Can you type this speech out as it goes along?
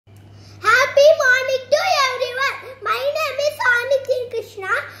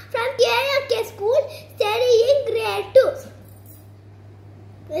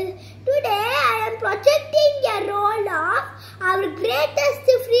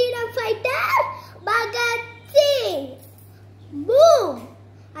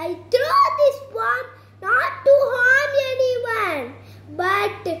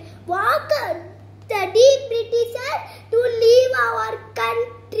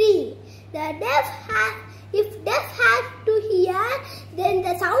If deaf has to hear, then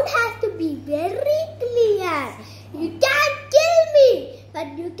the sound has to be very clear. You can kill me,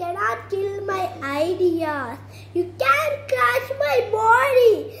 but you cannot kill my ideas. You can crush my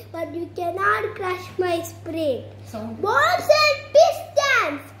body, but you cannot crush my spirit. Bombs and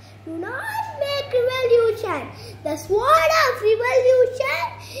pistons do not make revolution. The sword of revolution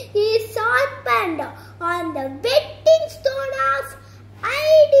is sharpened on the whetting stone of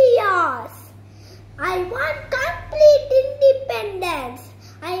ideas.